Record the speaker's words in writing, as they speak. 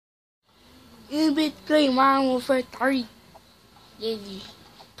MW3 Modern Warfare 3. Yeah,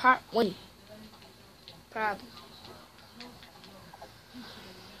 part 1. Problem.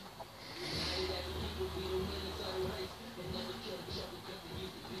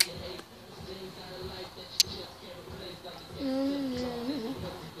 No.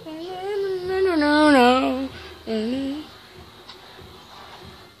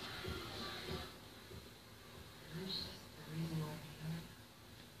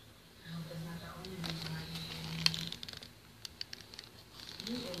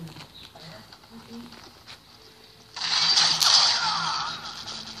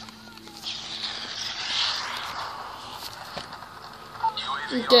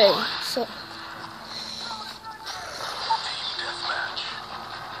 Okay, so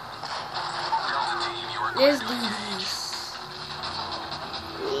let's do this.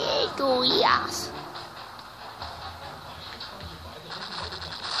 Go yes.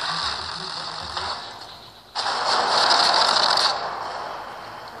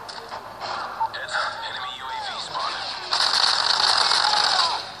 Enemy UAV spotted.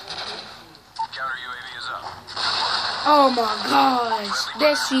 Counter UAV is up. Oh my gosh,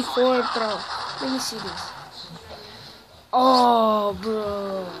 that's C4 throw. Let me see this. Oh,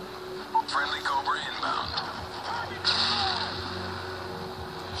 bro. Friendly Cobra inbound.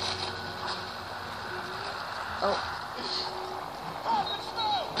 Oh.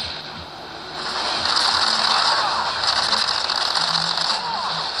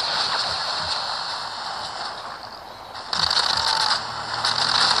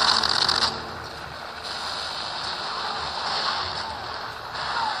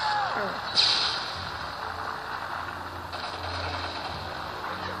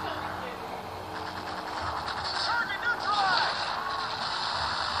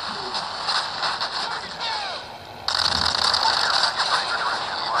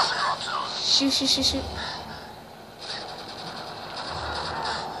 Shoot.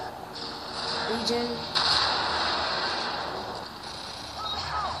 Region.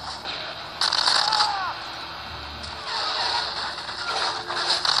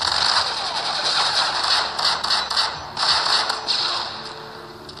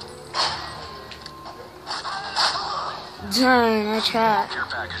 Dang, I tried. Care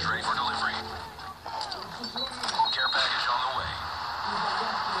package ready for delivery. Care package on the way.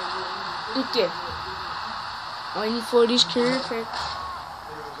 Okay. Waiting for this care pack.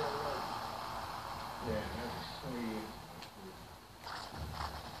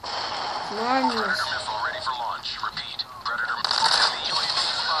 Predator missile ready for launch. Repeat. Predator missile. Enemy UAV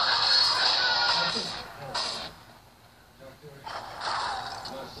spotted.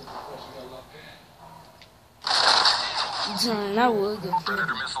 Dang, that was good.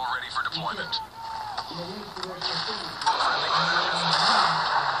 Predator missile ready for deployment.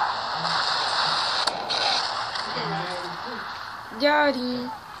 Got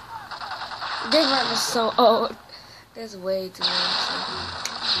him. They run so old. That's way too old.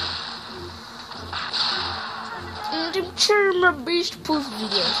 And I'm sure my beast post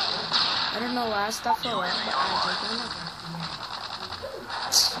videos. I don't know why I stopped for a while, but I don't know.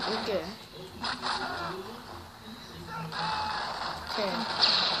 Okay. Okay.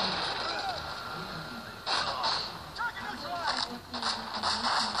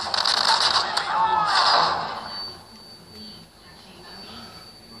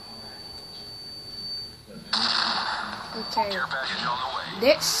 Care package on the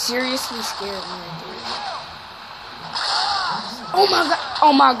way. That seriously scared me.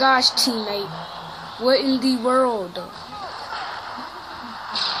 Oh my gosh, teammate. What in the world?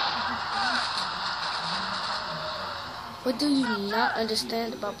 What do you not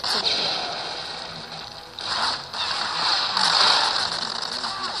understand about potential?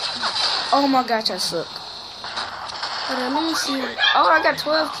 Oh my gosh, I suck. Hold on, let me see. Oh, I got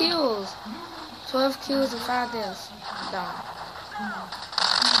 12 kills. 12 kills and 5 deaths. Done.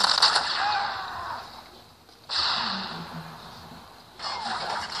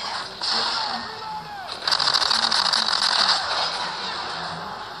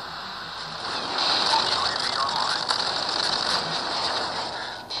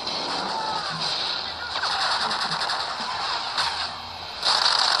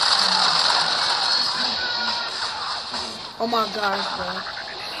 Oh my gosh, bro.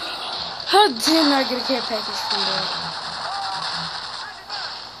 How did I get a care package from that?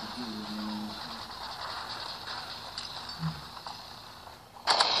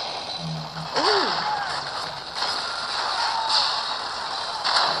 Ooh.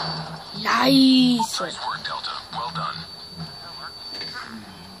 Nice. Nice work, Delta. Well done.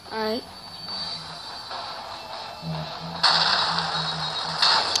 Alright.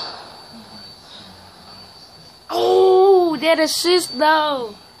 that assist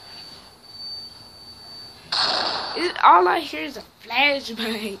though. All I hear is a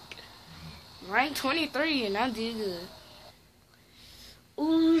flashbang. Rank 23 and I did good.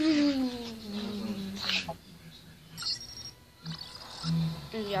 Ooh.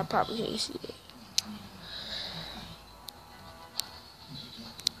 Y'all probably can't see that.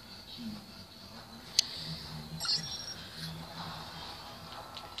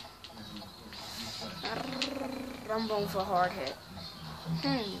 I'm going for hard hit.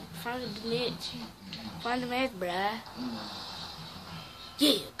 Find the niche. Find the match, bruh.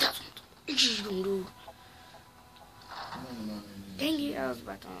 Yeah, that's what you gonna do. Dang it, I was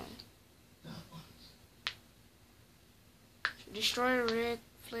back on. Destroy red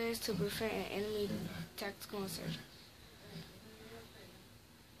flares to prevent an enemy tactical insertion.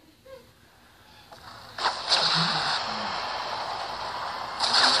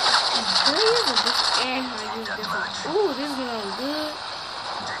 Ooh, this is going good.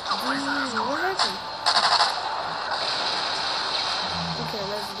 What happened? Okay,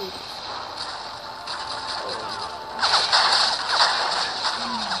 let's do this.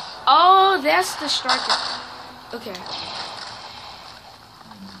 Oh, that's the striker. Okay.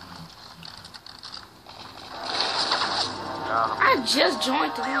 I just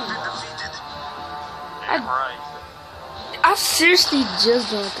joined the game. I seriously just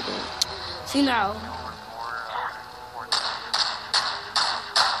joined the game. See now.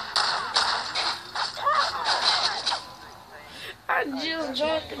 I just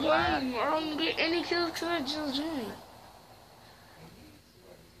joined the game. I don't get any kills because I just joined.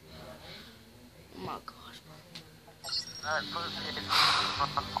 Oh my gosh, bro.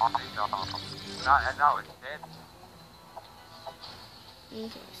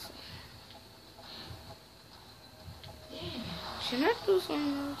 Okay, so. Should I do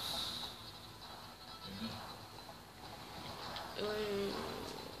something else?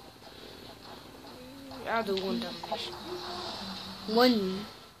 I'll do one domination. One.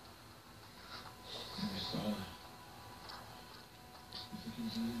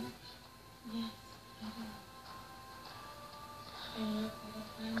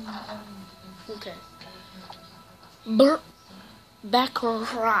 Okay.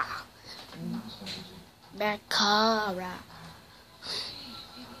 Baccarat. Baccarat.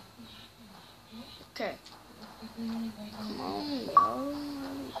 Okay. Come on, y'all.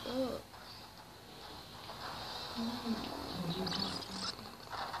 Hurry up.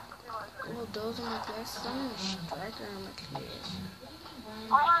 Oh, those are my glasses. I'm a striker on my class.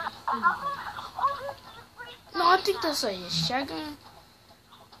 No, I think that's a shotgun.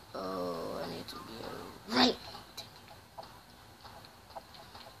 Oh, I need to be a rank.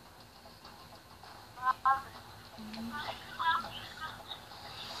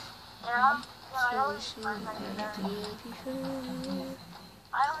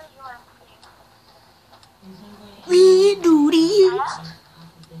 We do this.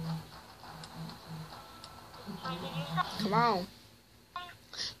 Come on.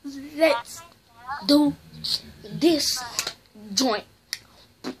 Let's do this joint.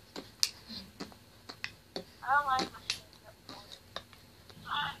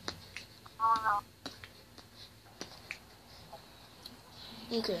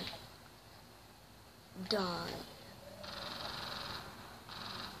 Okay. Done.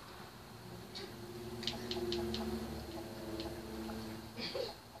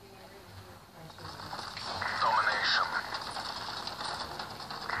 Domination.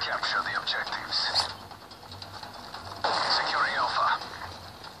 Capture the objectives. Securing Alpha.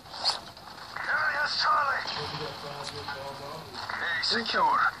 Areas Charlie. A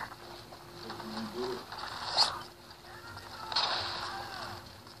secure.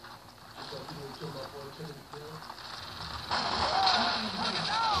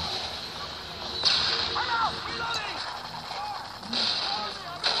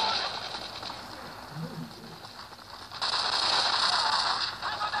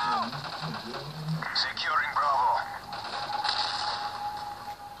 Securing Bravo.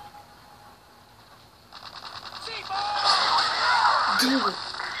 Dude.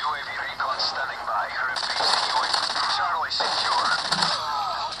 UAV recon standing by. Repeat. UAV. Charlie secure.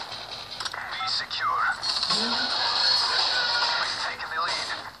 Be secure. We've taken the lead.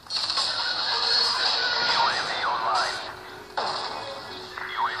 UAV online.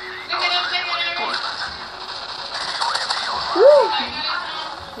 UAV recon ready for deployment. UAV online.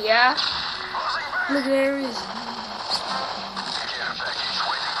 Woo. Yeah. Look at there is. Care package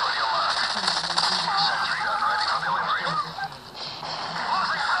waiting for your mark. Sentry gun ready for delivery.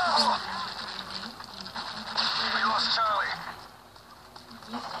 Losing Bravo. We lost Charlie.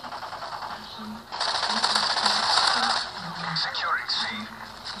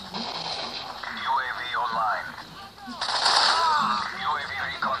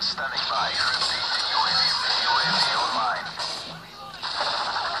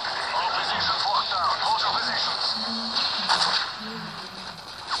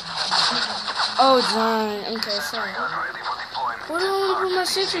 Oh, John. Okay, sorry. Gun ready for deployment. Where do I want to put my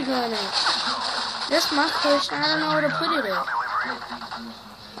sentry gun at? That's my question. I don't know where to put it at.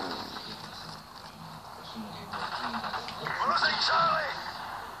 We're losing Charlie.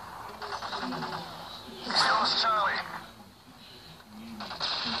 We lost Charlie.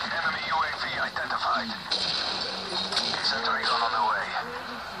 Enemy UAV identified. Sentry gun on the way.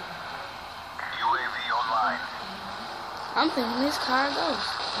 UAV online. I'm thinking this car goes.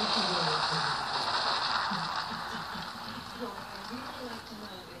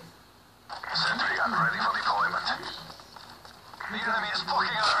 Sentry gun ready for deployment. The enemy is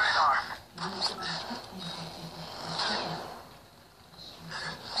blocking our radar.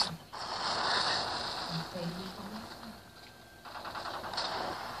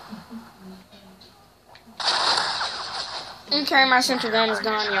 Okay, my sentry gun is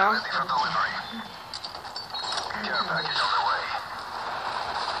gone, y'all. Ready for delivery. Care package on the way.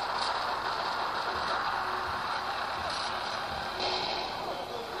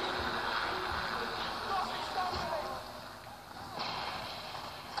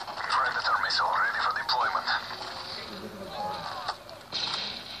 Predator missile ready for deployment.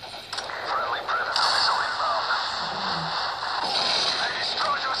 Friendly Predator missile inbound. They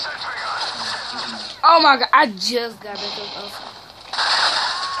destroyed your sentry gun. Oh my god, I just got back up. Okay.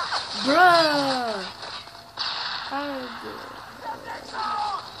 Bruh.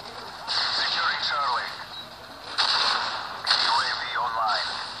 Securing Charlie. UAV online.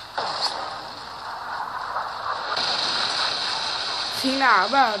 Nah,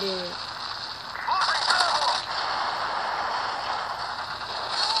 about it. Losing Bravo.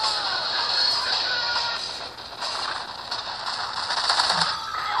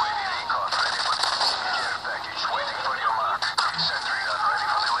 UAV recon ready for care package waiting for your mark. Sentry gun ready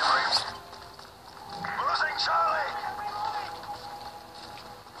for delivery. Losing Charlie.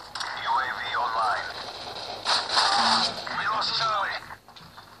 UAV online. We lost Charlie.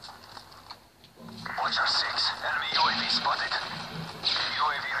 Watcher 6. Enemy UAV spotted.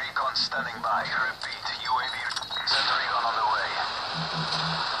 UAV recon standing by. Repeat. UAV sentry gun on the way.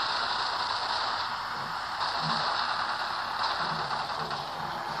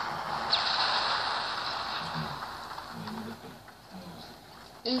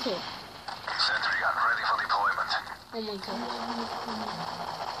 Okay. Sentry gun ready for deployment. Oh my god.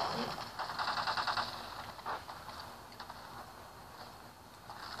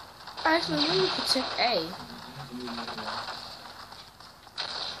 Actually, let me protect A.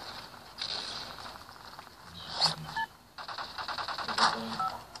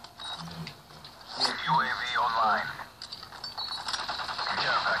 UAV online.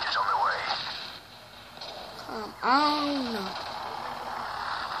 Care package on the way. I don't know.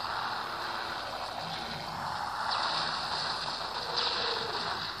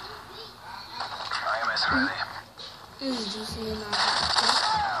 IMS ready. This is juicy enough.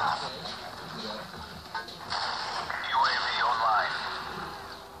 UAV online.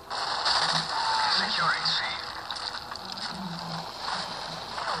 Securing C.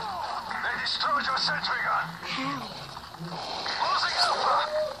 They destroyed your sentry gun. How? Losing Alpha.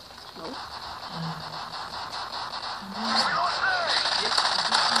 Nope. We lost A.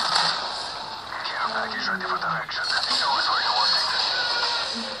 Care package ready for direction. Show us where you want it.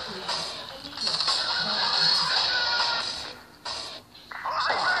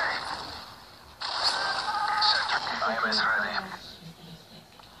 Losing B. Sentry. IMS ready.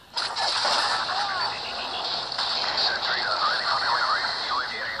 Sentry gun ready for delivery.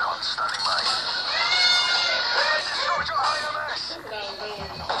 UAV recon standing by. They destroyed your IMS.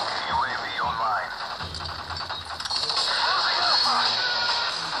 UAV online. Losing Alpha.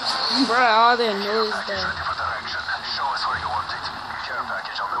 Bruh, all that noise Package though. ready for direction. Show us where you want it. Care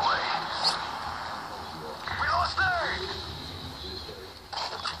package on the way.